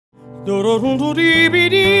Do do do do dee bee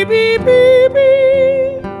dee bee bee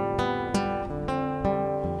bee.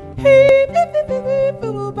 Hee bee bee bee bee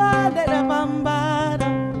boo ba da da bam ba da.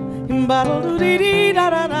 Ba do do dee dee da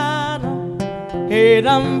da da da. Hey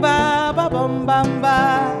dum ba ba bum bam ba.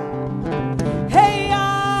 Hey ya.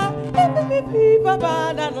 Hee bee bee bee ba ba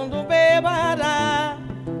da do do be ba da.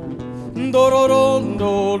 Do do do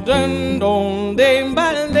do dun dun de ba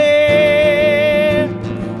de.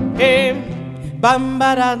 Hey.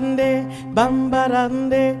 Bambarande,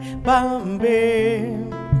 bambarande, bambe.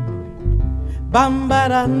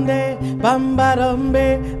 Bambarande, bambarambe,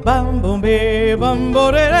 bambombe,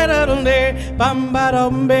 bamborererunde,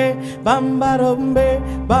 bambarambe, bambarambe,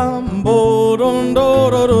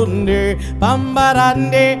 bamborondororunde,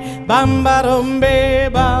 bambarande, bambarambe,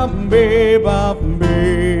 bambe, bambe.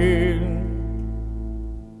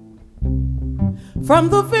 From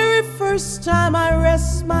the very first time I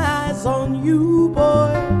rest my eyes on you,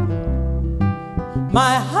 boy,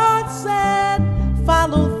 my heart said,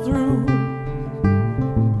 follow through.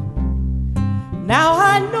 Now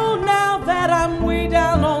I know now that I'm way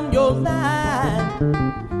down on your line,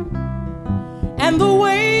 and the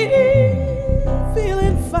waiting,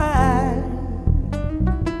 feeling fine.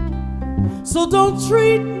 So don't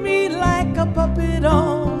treat me like a puppet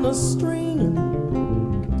on a string,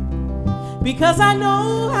 because I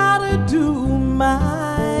know how to do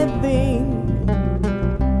my thing.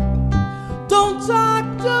 Don't talk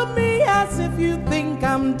to me as if you think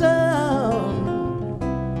I'm dumb.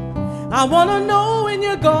 I wanna know when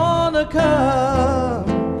you're gonna come.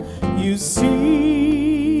 You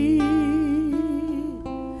see,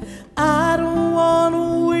 I don't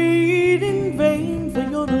wanna wait in vain for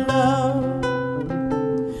your love.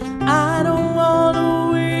 I don't wanna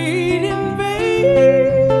wait in vain.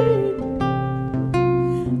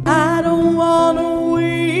 I don't wanna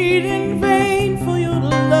wait in vain for your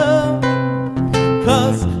love.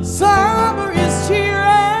 'Cause summer is here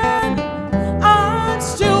and I'm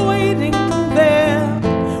still waiting there.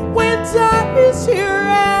 Winter is here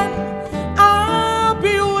and I'll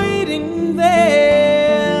be waiting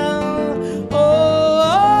there. Oh,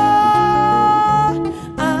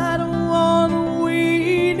 I don't wanna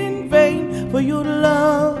wait in vain for your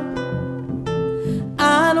love.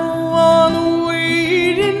 I don't wanna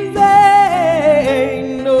wait in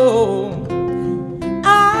vain, no. I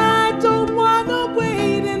don't wanna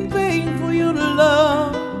wait in vain for your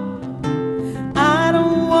love. I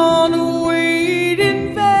don't wanna wait in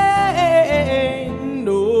vain,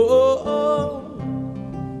 no.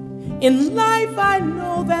 In life I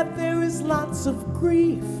know that there is lots of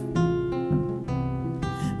grief,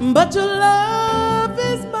 but your love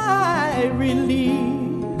is my relief.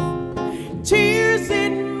 Tears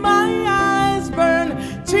in my eyes burn,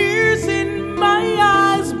 tears in my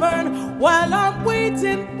eyes burn, while I'm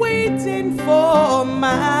waiting, waiting for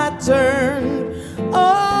my turn.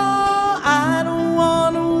 Oh, I don't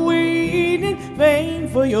wanna wait in vain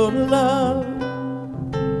for your love.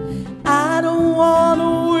 I don't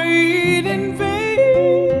wanna wait in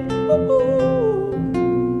vain. Ooh.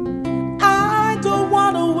 I don't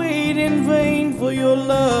wanna wait in vain for your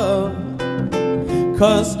love.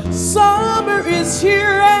 'Cause summer is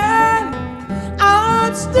here and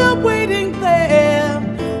I'm still waiting there.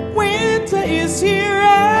 Winter is here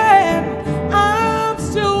and I'm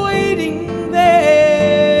still waiting there.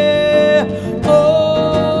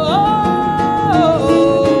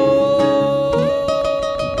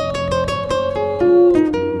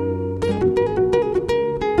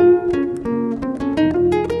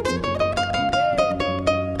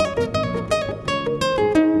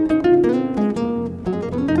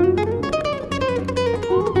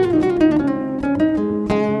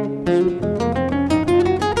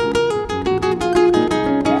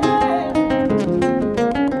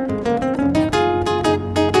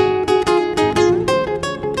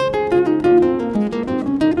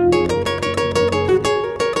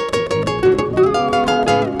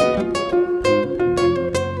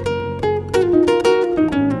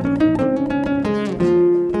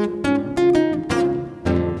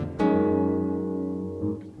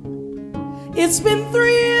 It's been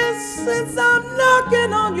 3 years since I'm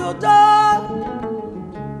knocking on your door.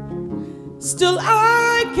 Still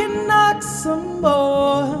I can knock some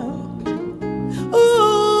more.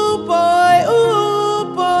 Ooh boy,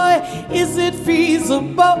 is it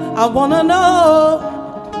feasible? I wanna know,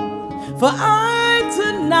 for I to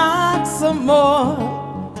knock some more.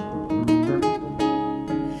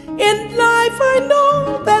 In life I know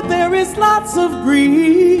that there is lots of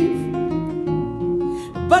grief,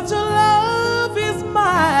 but your love is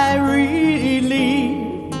my relief.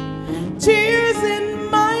 Tears in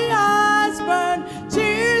my eyes burn,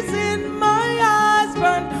 tears in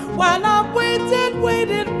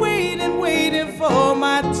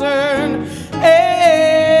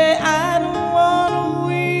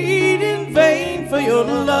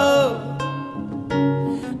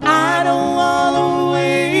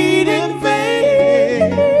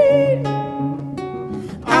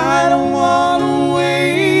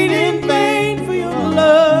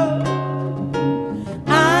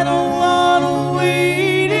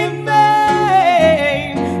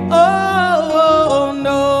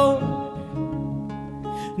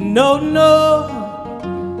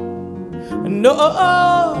no,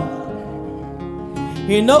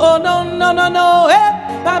 no, no, no, no, no, hey.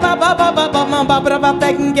 Ba ba ba ba ba ba ba ba ba ba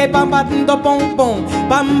tenge ba ba do bong bong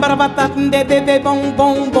bam ba ba ta de de bong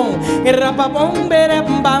bong bong ira ba bong bere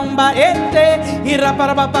bam ba ete ira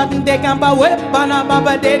ba ba ba de gamba we ba na ba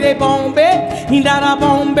ba de bong be indara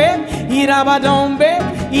bong be ira ba dom be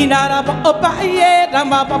indara ba opa ye da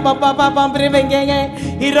ba ba ba ba ba bre bengenge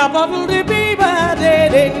ira ba de be ba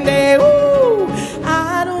de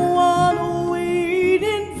I don't wanna wait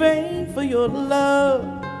in vain for your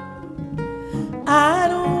love. I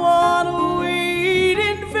don't wanna wait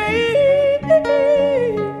in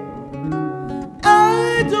vain.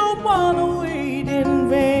 I don't wanna wait in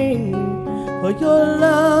vain for your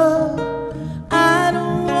love. I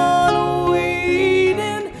don't wanna wait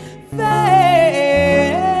in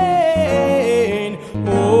vain.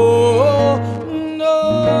 Oh no.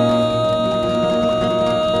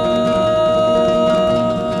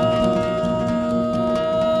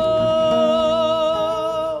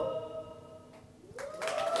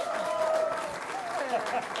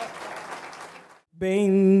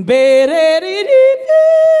 Bing bere di di be,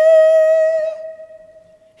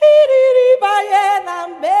 di di ba ye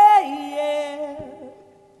nam be ye,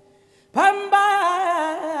 pamba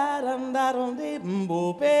dam da dum di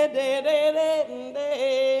mbo be de de,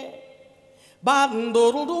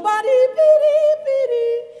 bandoro du ba di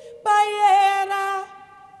ba ye na,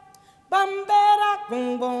 bambera kum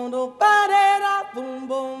bom do ba de da bum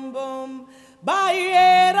bum bum, ba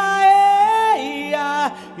ye ra ya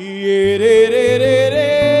ye re re re re.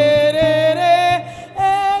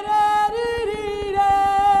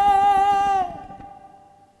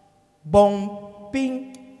 Bom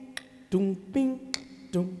ping tung ping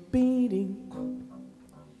ding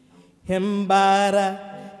himbara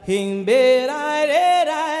himbera re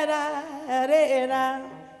ra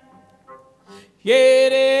ye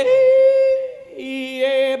re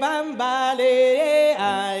ye bambale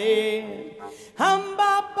ae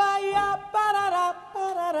hamba pa ya para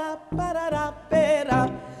pera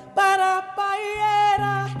para pa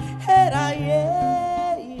era ye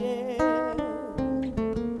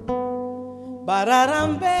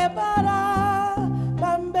bararambe bara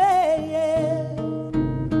bambe ye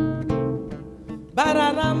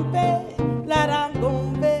bararambe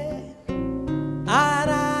larangombe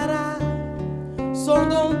arara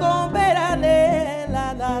sondongombe la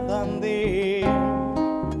dande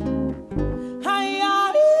haya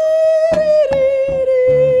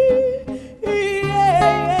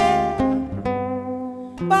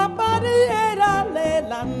papa de le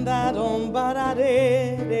landa don barare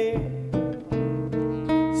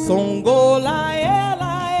songo la ye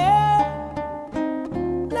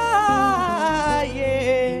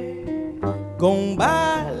gomba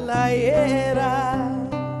la era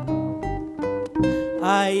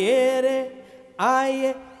ayere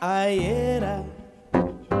ayera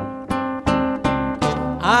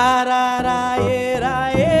arara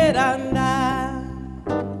era na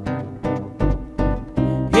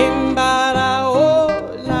himbara o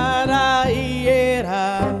la era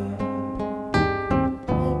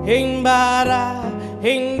himbara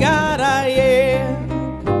hingara ye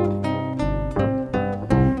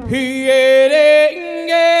hiere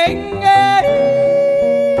nge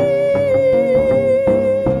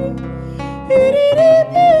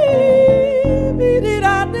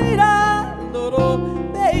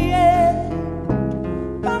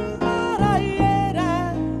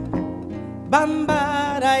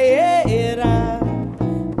bambara era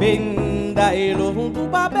benda elo tu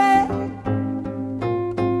babe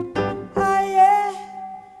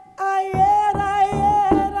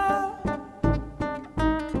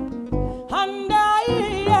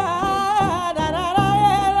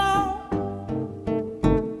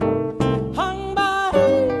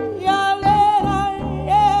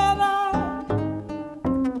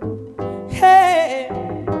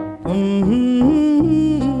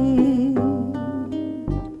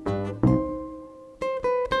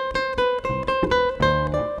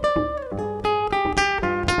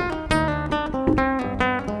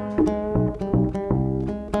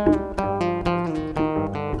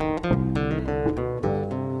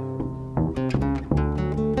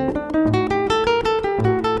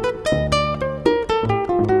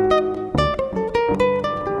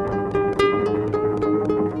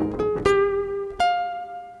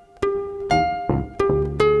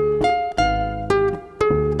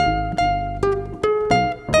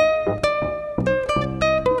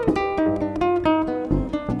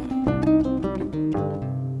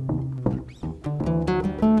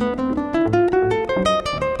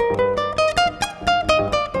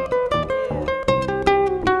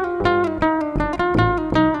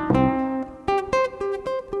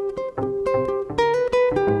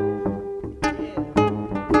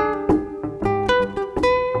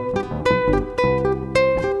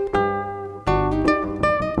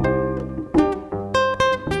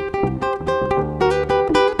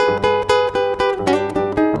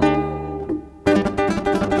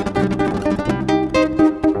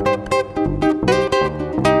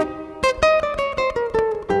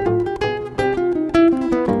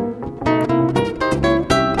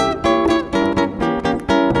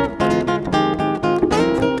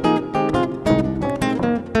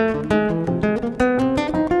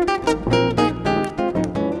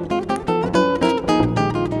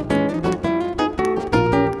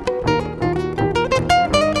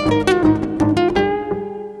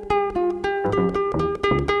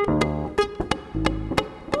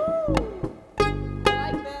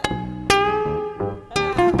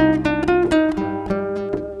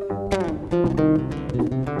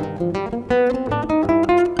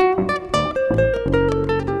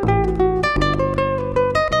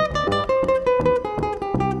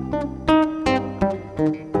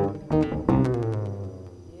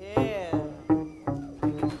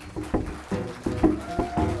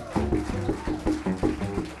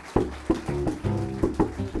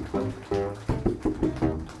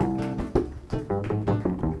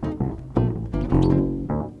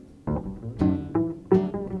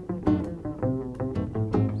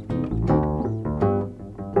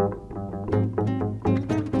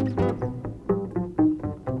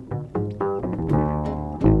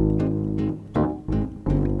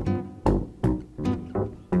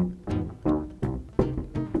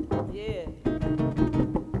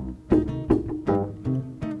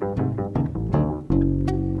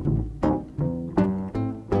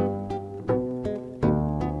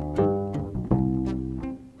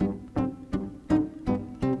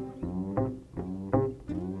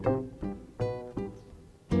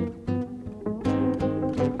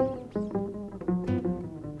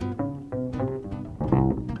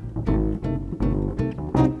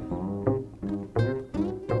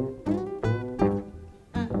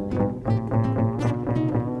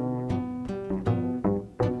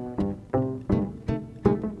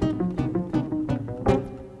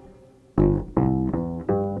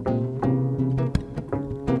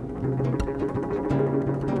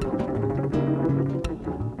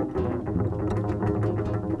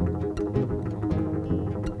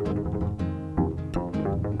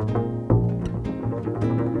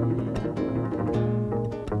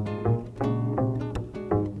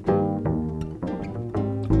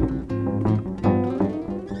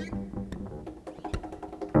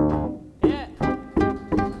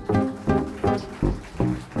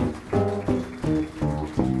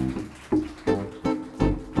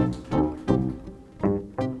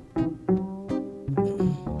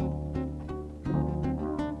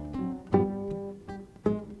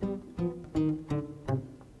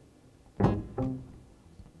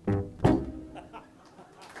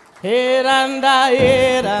Heranda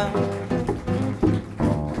era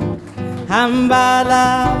Hambala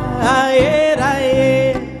era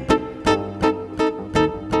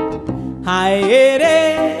Haere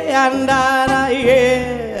andara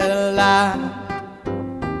la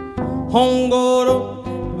Hongoro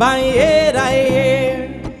Bayera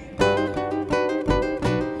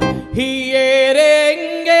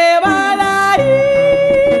Hierenge balai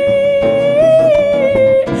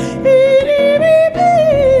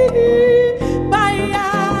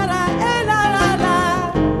Bayara la la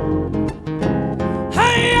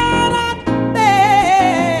Hayara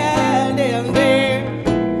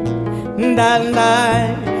Dandai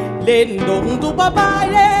Lendong tu papa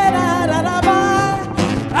la la la ba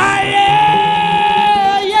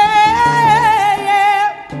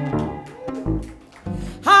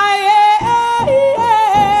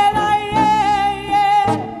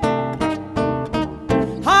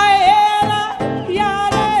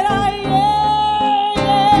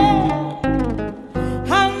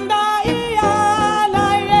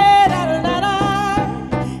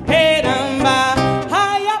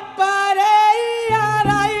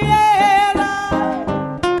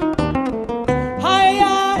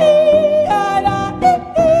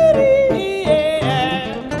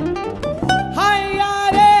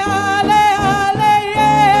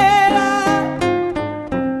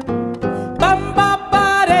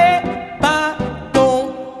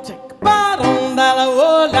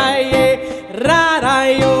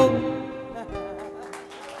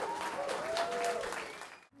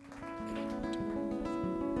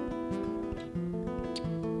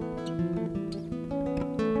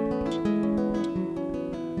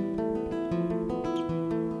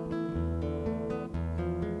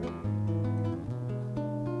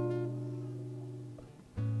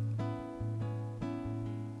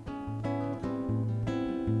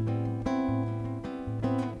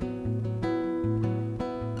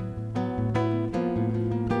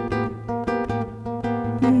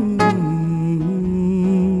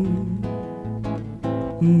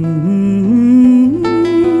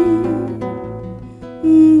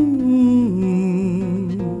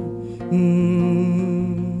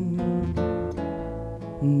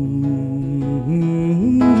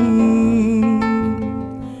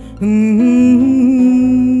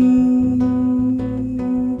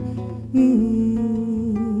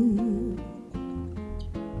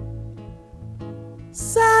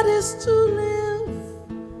Sad is to live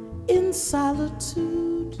in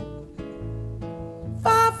solitude,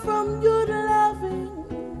 far from your loving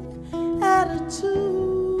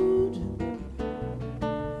attitude.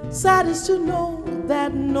 Sad is to know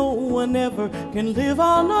that no one ever can live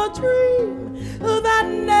on a dream that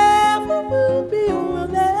never will be or will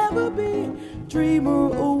never be.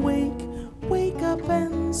 Dreamer awake, wake up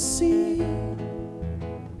and see.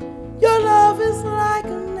 Your love is like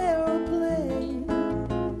an aeroplane,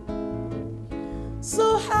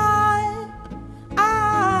 so high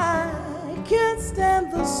I can't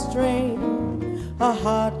stand the strain. A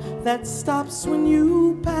heart that stops when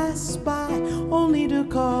you pass by, only to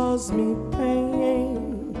cause me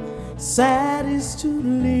pain. Sad is to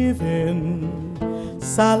live in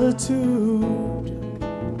solitude.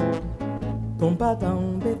 Tombe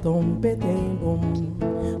tombe bom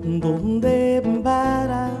donde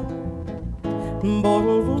bara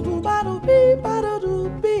bolu du baru bi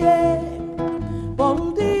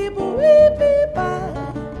bolu di bu bi ba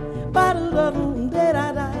baru de ra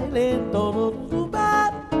le do du ba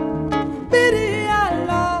biri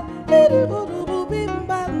ala biri bu bim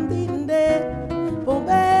bandinde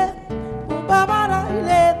bombe ba bara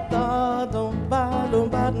le do ba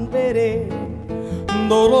bere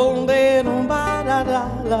donde no ba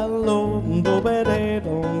la lo do bere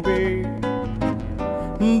dombe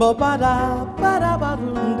ba da para ba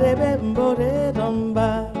de bembo de domba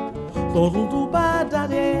do du ba da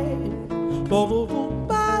de do du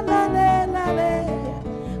ba la le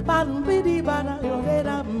ba bidi ba da yo de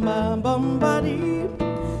ba bam ba di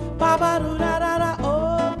ba ba du da da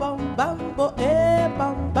oh bam bam bo e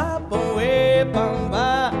bam ba bo e bam ba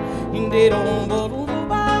inde dombo du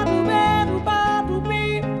ba du be du ba du bi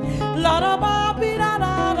la da ba bi da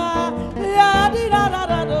da ya di da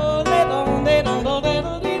da do le do de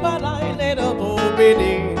di ba la le do bi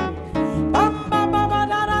di bam ba ba ba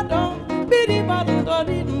da do bi di ba do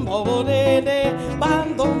di bo de bam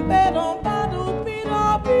dom be dom ba du bi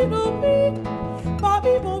do bi ba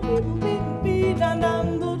bi bo bi da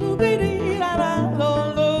do bi di la lo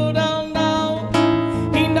down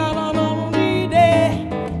in da do di de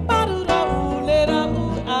ba du le da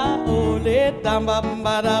a o le dam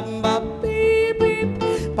ba da ba bi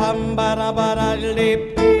bam ba da le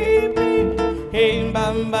bi hey ba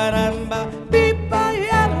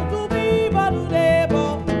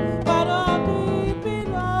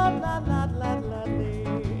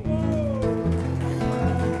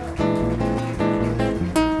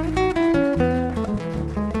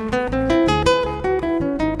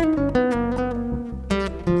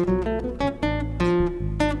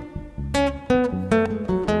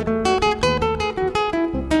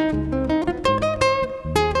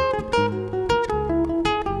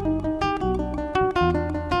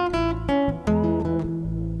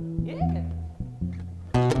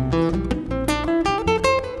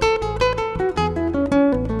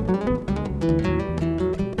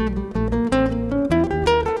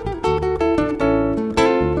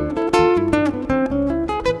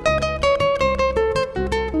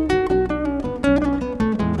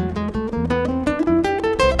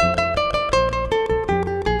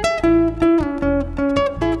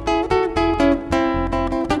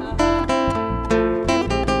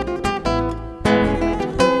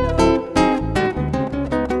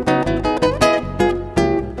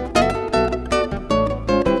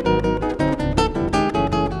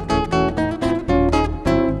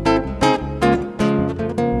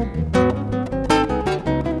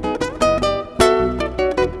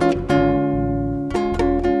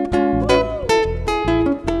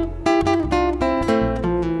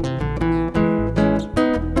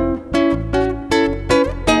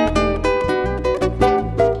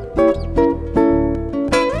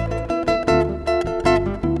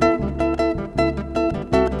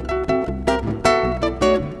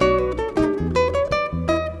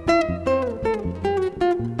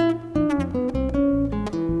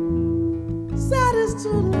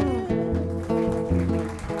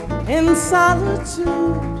In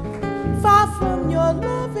solitude, far from your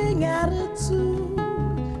loving attitude.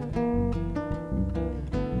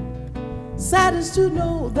 Sad is to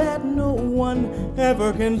know that no one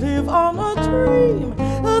ever can live on a dream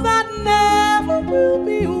that never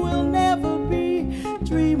will never be.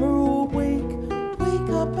 Dreamer, wake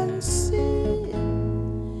up and see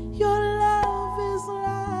your love is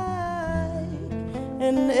like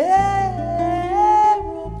an aeroplane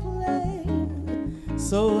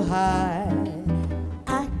so high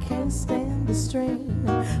I can't stand the strain.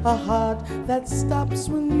 A heart that stops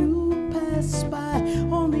when you pass by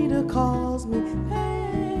only to cause me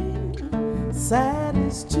pain. Sad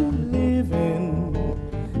is to live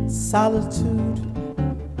in solitude.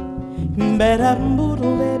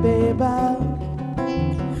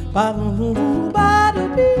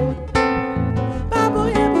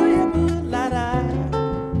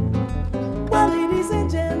 Well, ladies and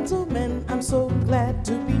gentlemen, I'm so glad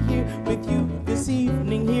to be here with you this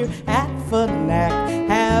evening here at FNAC,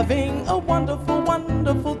 having a wonderful,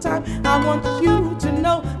 wonderful time. I want you to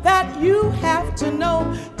know that you have to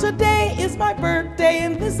know today is my birthday,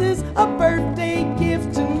 and this is a birthday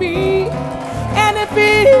gift to me. And it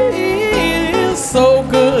feels so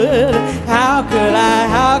good. How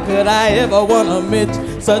could I ever want to miss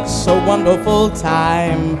such a wonderful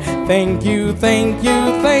time? Thank you, thank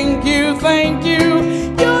you, thank you, thank you.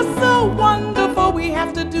 You're so wonderful. We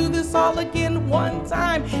have to do this all again one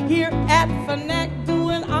time here at FNAC,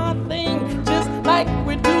 doing our thing just like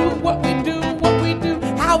we do what we do,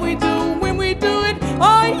 how we do when we do it.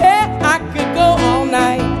 Oh yeah, I could go all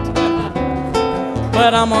night,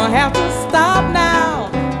 but I'm gonna have to stop now.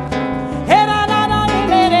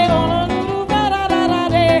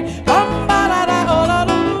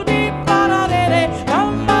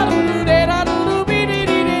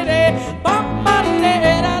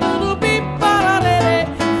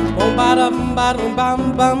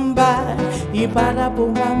 Bam bam ba, ibara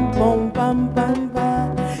bum bam bum bam bam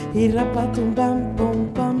ba, irapatum bam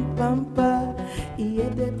bum bam bam ba,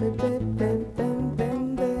 iede be be be be be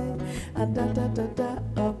be, a da da da da,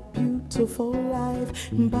 a beautiful life.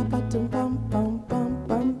 Bapatum bam bam bam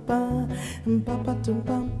bam ba, bapatum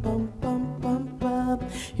bam bam bam bam ba,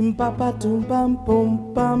 bapatum bam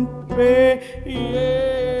bum bam be,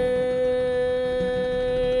 yeah.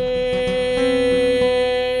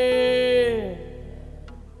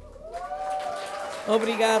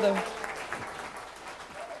 Obrigada.